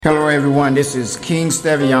Hello everyone, this is King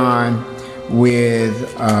Stevian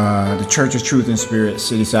with the Church of Truth and Spirit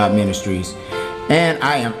Cityside Ministries, and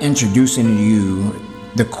I am introducing to you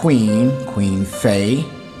the Queen Faye,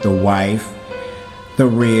 the wife, the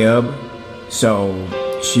rib. So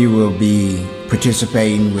she will be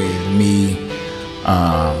participating with me,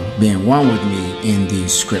 being one with me in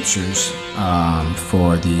these scriptures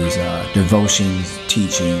for these devotions,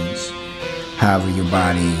 teachings, however your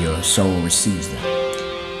body, your soul receives them.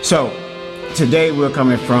 So, today we're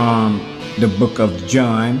coming from the book of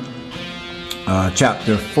John,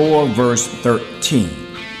 chapter 4, verse 13.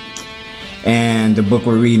 And the book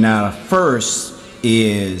we're reading out of first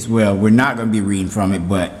is, well, we're not going to be reading from it,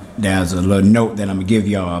 but there's a little note that I'm going to give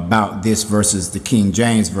y'all about this versus the King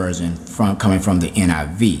James Version coming from the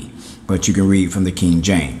NIV. But you can read from the King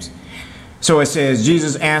James. So it says,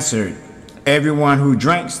 Jesus answered, "Everyone who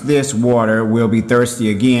drinks this water will be thirsty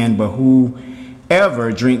again, but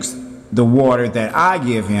whoever drinks the water that I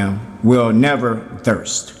give him will never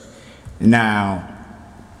thirst." Now,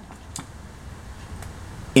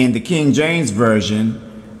 in the King James Version,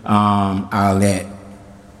 I'll let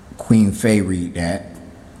Queen Faye read that.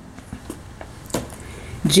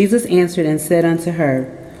 Jesus answered and said unto her,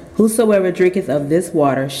 "Whosoever drinketh of this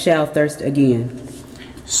water shall thirst again."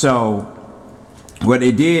 So, what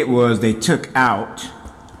they did was they took out,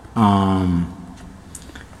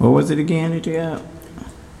 what was it again that you got?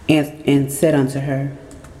 And said unto her.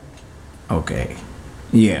 Okay.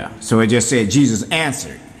 Yeah. So it just said Jesus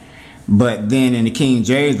answered. But then in the King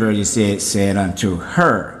James Version it said unto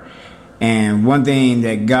her. And one thing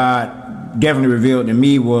that God definitely revealed to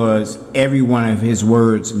me was every one of his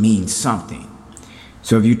words means something.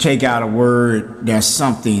 So if you take out a word, there's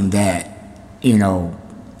something that,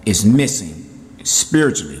 is missing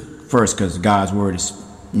spiritually first, because God's word is,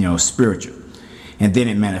 spiritual. And then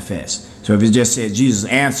it manifests. So if it just said Jesus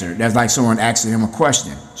answered, that's like someone asking him a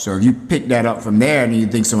question. So if you pick that up from there, then you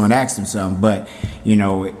think someone asked him something. But,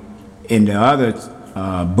 in the other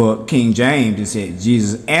book, King James, it said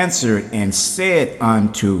Jesus answered and said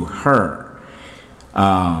unto her.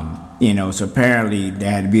 So apparently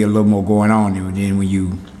there had to be a little more going on there. And then when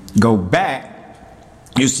you go back,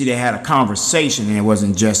 you see they had a conversation and it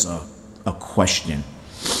wasn't just a question.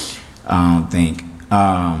 I don't think.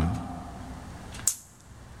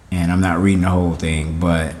 And I'm not reading the whole thing,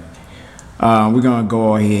 but we're going to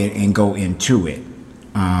go ahead and go into it.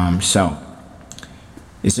 So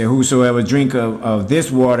it said, "Whosoever drink of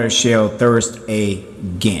this water shall thirst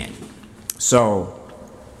again." So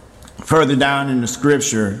further down in the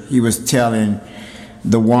scripture, he was telling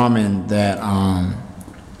the woman that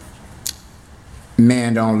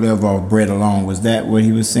man don't live off bread alone. Was that what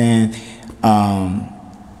he was saying?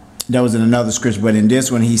 That was in another scripture, but in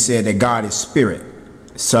this one he said that God is spirit.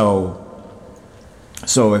 So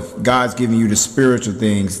if God's giving you the spiritual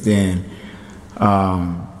things, then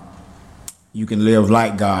you can live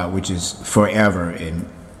like God, which is forever and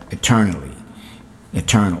eternal.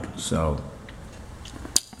 So,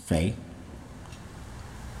 Faye.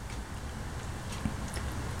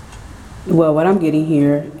 Well, what I'm getting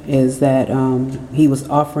here is that he was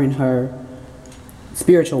offering her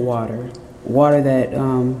spiritual water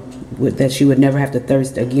that she would never have to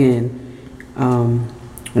thirst again.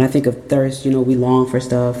 When I think of thirst, we long for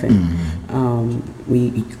stuff and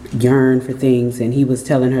we yearn for things. And he was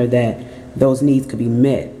telling her that those needs could be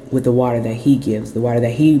met with the water that he gives. The water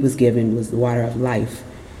that he was given was the water of life,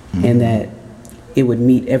 and that it would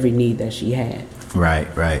meet every need that she had. Right.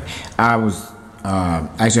 I was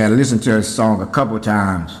actually I listened to a song a couple of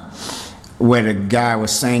times where the guy was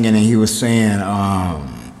singing and he was saying,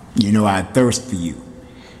 "I thirst for you."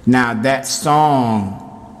 Now that song,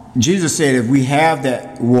 Jesus said if we have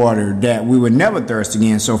that water, that we would never thirst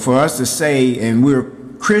again. So for us to say, and we're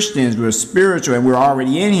Christians, we're spiritual, and we're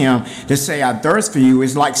already in him, to say I thirst for you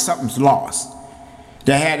is like something's lost.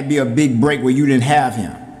 There had to be a big break where you didn't have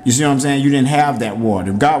him. You see what I'm saying? You didn't have that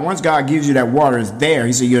water. Once God gives you that water, it's there.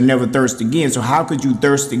 He said you'll never thirst again. So how could you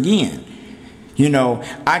thirst again?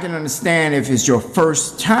 I can understand if it's your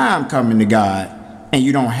first time coming to God and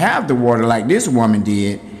you don't have the water like this woman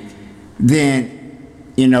did, then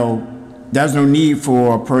there's no need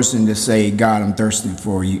for a person to say, "God, I'm thirsting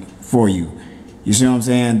for you. You see what I'm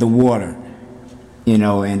saying? The water,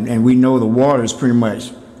 and we know the water is pretty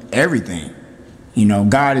much everything.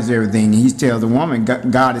 God is everything. And he tells the woman,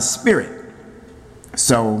 God is spirit.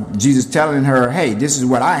 So Jesus telling her, hey, this is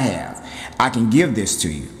what I have. I can give this to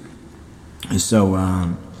you. And so,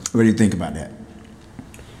 what do you think about that?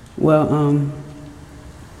 Well,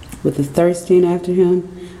 with the thirsting after him,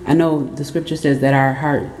 I know the scripture says that our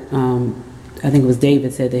I think it was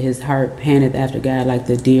David said that his heart panteth after God like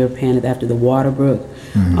the deer panteth after the water brook.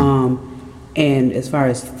 And as far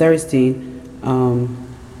as thirsting,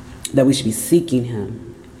 that we should be seeking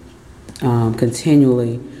him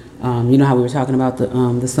continually. You know how we were talking about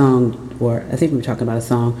the song, or I think we were talking about a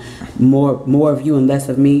song, more of you and less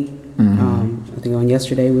of me. I think on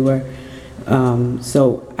yesterday we were.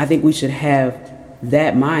 So I think we should have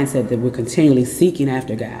that mindset that we're continually seeking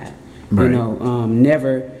after God. Right. You know,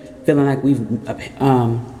 never feeling like we've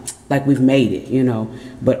made it. You know,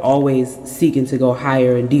 but always seeking to go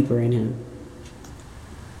higher and deeper in him.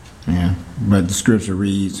 Yeah, but the scripture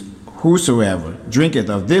reads, "Whosoever drinketh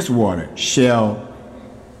of this water shall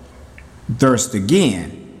thirst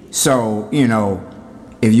again." So, you know,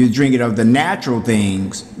 if you drink it of the natural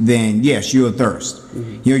things, then yes, you'll thirst.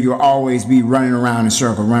 You'll always be running around in a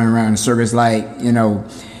circle. It's like, you know,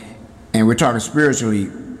 and we're talking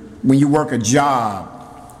spiritually, when you work a job,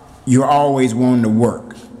 you're always wanting to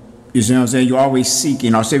work. You see what I'm saying? You're always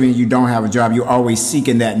seeking, or say when you don't have a job, you're always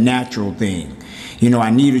seeking that natural thing. You know,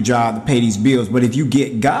 I need a job to pay these bills. But if you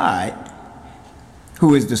get God,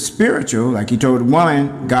 who is the spiritual, like he told the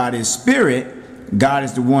woman, God is spirit, God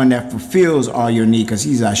is the one that fulfills all your need because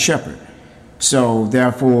he's our shepherd. So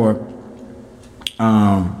therefore,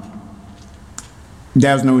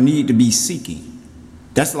 there's no need to be seeking.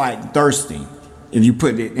 That's like thirsting. If you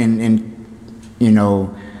put it in you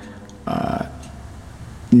know,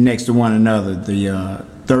 next to one another, the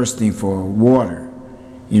thirsting for water,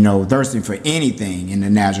 you know, thirsting for anything in the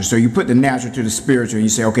natural. So you put the natural to the spiritual and you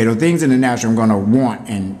say, okay, the things in the natural I'm going to want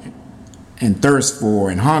and thirst for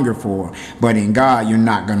and hunger for, but in God you're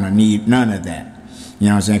not going to need none of that. You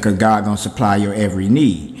know what I'm saying? Because God going to supply your every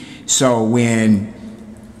need. So when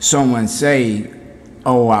someone say,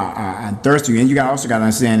 oh, I'm thirsty, and you also got to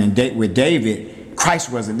understand, with David, Christ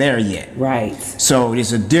wasn't there yet. Right. So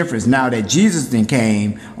there's a difference. Now that Jesus then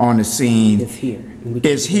came on the scene, It's here.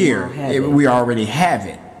 it's here. We already have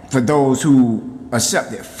it for those who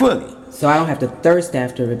accept it fully. So I don't have to thirst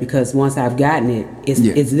after it, because once I've gotten it, it's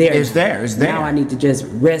there. It's there. It's there. Now I need to just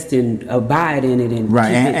rest and abide in it and right,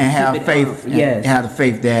 keep and have it faith. Yes. Have the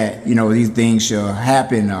faith that, you know, these things shall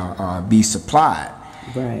happen or be supplied.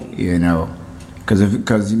 Right. You know,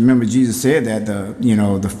 because remember Jesus said that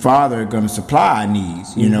the Father going to supply our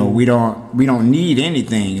needs. You know, we don't need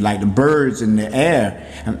anything. Like the birds in the air,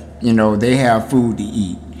 you know, they have food to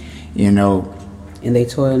eat. You know, and they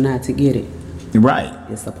toil not to get it. Right.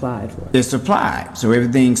 It's supplied for. It's supplied. So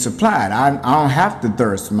everything's supplied. I don't have to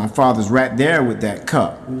thirst. My Father's right there with that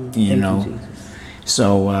cup. You know. You,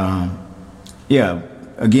 so, yeah.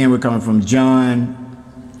 Again, we're coming from John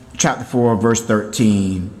chapter 4, verse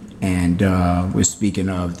 13. And we're speaking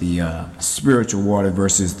of the spiritual water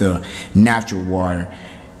versus the natural water.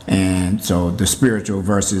 And so the spiritual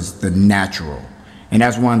versus the natural. And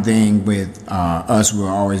that's one thing with us. We'll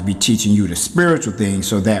always be teaching you the spiritual things,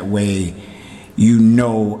 so that way you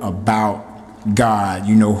know about God,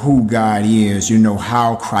 you know who God is, you know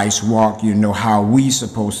how Christ walked, you know how we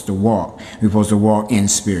supposed to walk. We're supposed to walk in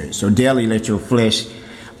spirit. So daily let your flesh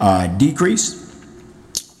decrease,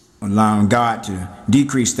 allowing God to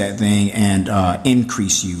decrease that thing and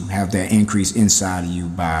increase you, have that increase inside of you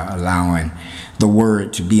by allowing the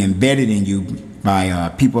word to be embedded in you by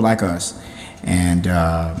people like us and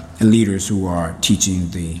leaders who are teaching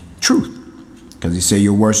the truth. Because he said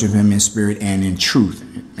you'll worship him in spirit and in truth.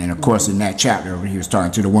 And of course, in that chapter where he was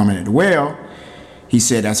talking to the woman at the well, he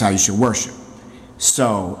said that's how you should worship.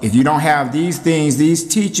 So if you don't have these things, these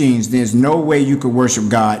teachings, there's no way you could worship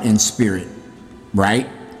God in spirit, right?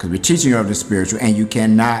 Because we're teaching of the spiritual, and you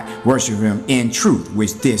cannot worship him in truth,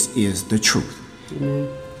 which this is the truth.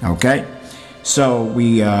 Okay? So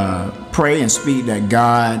we pray and speak that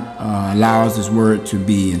God allows this word to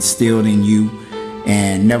be instilled in you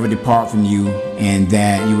and never depart from you, and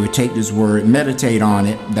that you would take this word, meditate on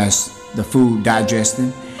it, that's the food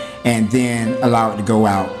digesting, and then allow it to go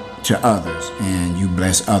out to others, and you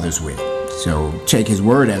bless others with it. So take his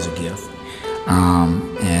word as a gift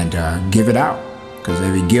and give it out, because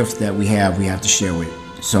every gift that we have to share with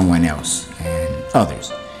someone else and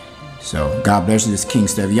others. So God bless you. This is King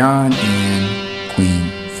Stevian and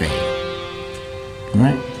Queen Faye. All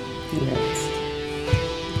right? Yes.